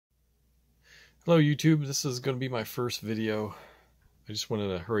Hello YouTube, this is going to be my first video. I just wanted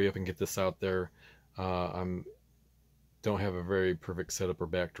to hurry up and get this out there. I don't have a very perfect setup or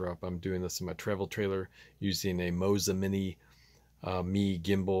backdrop. I'm doing this in my travel trailer using a Moza Mini Me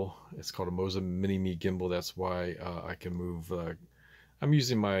gimbal. It's called a Moza Mini Me gimbal. That's why I can move. I'm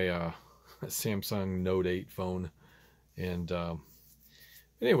using my Samsung Note 8 phone. And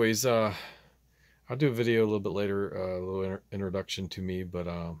anyways, I'll do a video a little bit later, a little introduction to me, but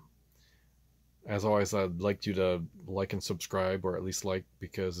as always, I'd like you to like and subscribe, or at least like,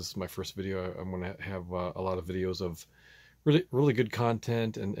 because this is my first video. I'm going to have a lot of videos of really good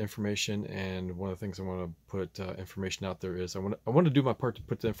content and information. And one of the things I want to put information out there is I want to do my part to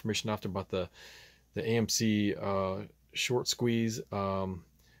put the information out there about the AMC short squeeze. I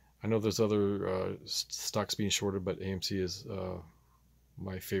know there's other stocks being shorted, but AMC is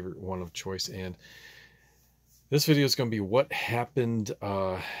my favorite one of choice. And this video is going to be what happened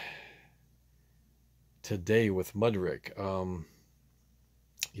today with Mudrick.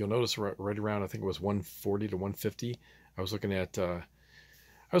 You'll notice right around, I think it was 140 to 150. I was looking at a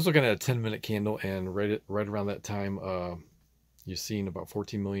 10-minute candle, and right around that time, you've seen about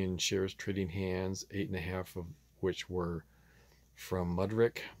 14 million shares trading hands, 8.5 of which were from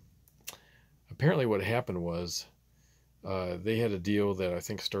Mudrick. Apparently, what happened was they had a deal that I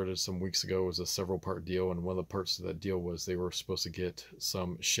think started some weeks ago. It was a several-part deal, and one of the parts of that deal was they were supposed to get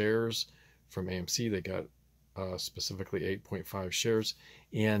some shares from AMC. They got specifically 8.5 shares,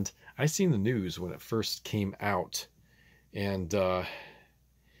 and I seen the news when it first came out, and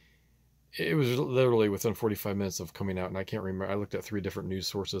it was literally within 45 minutes of coming out. And I can't remember, I looked at 3 different news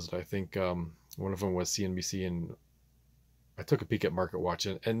sources, and I think one of them was CNBC, and I took a peek at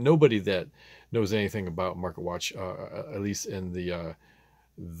MarketWatch, and nobody that knows anything about MarketWatch, at least in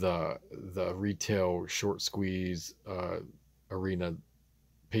the retail short squeeze arena,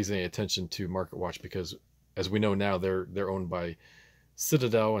 pays any attention to MarketWatch, because as we know now, they're owned by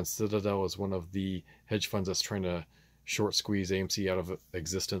Citadel, and Citadel is one of the hedge funds that's trying to short squeeze AMC out of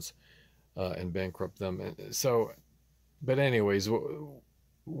existence and bankrupt them. And so, but anyways,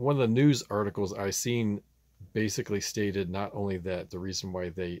 one of the news articles I seen basically stated not only that the reason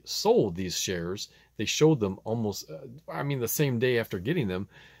why they sold these shares, they showed them almost, the same day after getting them,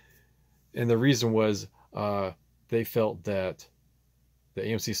 and the reason was they felt that the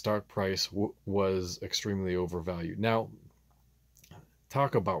AMC stock price was extremely overvalued. Now,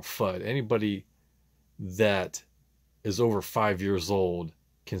 talk about FUD. Anybody that is over 5 years old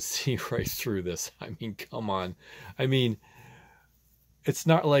can see right through this. Come on. It's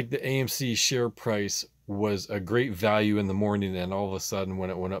not like the AMC share price was a great value in the morning, and all of a sudden when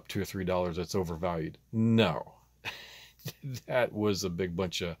it went up $2 or $3, it's overvalued. No. That was a big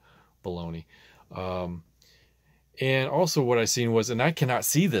bunch of baloney. And also what I seen was, and I cannot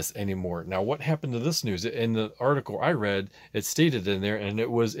see this anymore. Now, what happened to this news? In the article I read, it stated in there, and it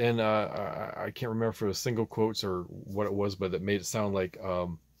was in, I can't remember if it was single quotes or what it was, but it made it sound like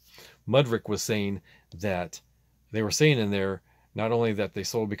Mudrick was saying that they were saying in there, not only that they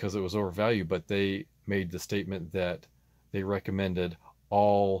sold because it was overvalued, but they made the statement that they recommended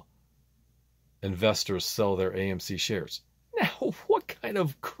all investors sell their AMC shares. Now, what kind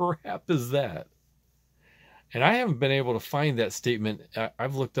of crap is that? And I haven't been able to find that statement.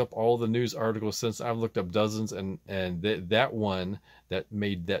 I've looked up all the news articles since. I've looked up dozens, and that one that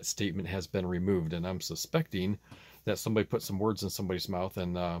made that statement has been removed. And I'm suspecting that somebody put some words in somebody's mouth,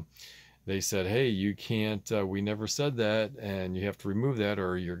 and they said, hey, you can't, we never said that, and you have to remove that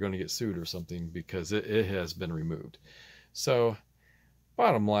or you're going to get sued or something, because it has been removed. So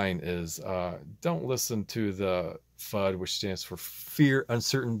bottom line is, don't listen to the FUD, which stands for fear,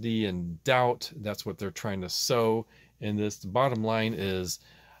 uncertainty, and doubt. That's what they're trying to sow in this. The bottom line is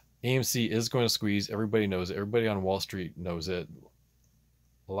AMC is going to squeeze. Everybody knows it. Everybody on Wall Street knows it.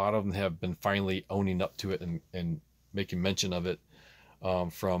 A lot of them have been finally owning up to it and making mention of it,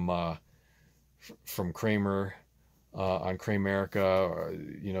 from Kramer on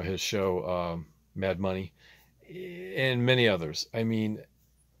Cramerica, his show Mad Money, and many others. In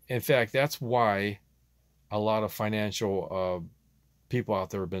fact, that's why a lot of financial people out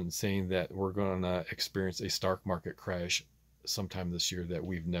there have been saying that we're going to experience a stock market crash sometime this year that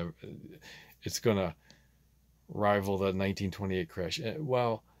we've never. It's going to rival the 1928 crash.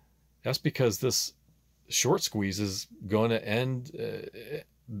 Well, that's because this short squeeze is going to end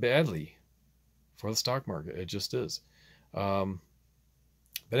badly for the stock market. It just is. But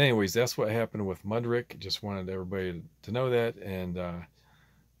anyways, that's what happened with Mudrick. Just wanted everybody to know that, and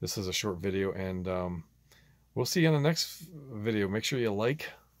this is a short video, and we'll see you in the next video. Make sure you like,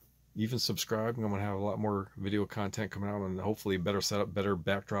 even subscribe. I'm going to have a lot more video content coming out, and hopefully better setup, better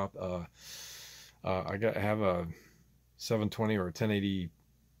backdrop. I have a 720 or a 1080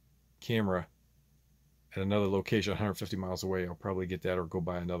 camera at another location 150 miles away. I'll probably get that or go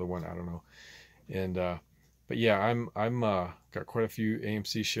buy another one. I don't know. And but yeah, I'm got quite a few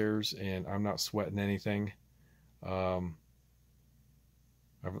AMC shares, and I'm not sweating anything. Um,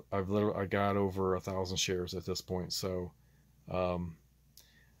 I got over 1,000 shares at this point, so um,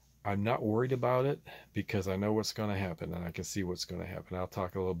 I'm not worried about it because I know what's going to happen and I can see what's going to happen. I'll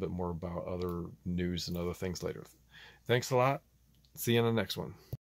talk a little bit more about other news and other things later. Thanks a lot. See you in the next one.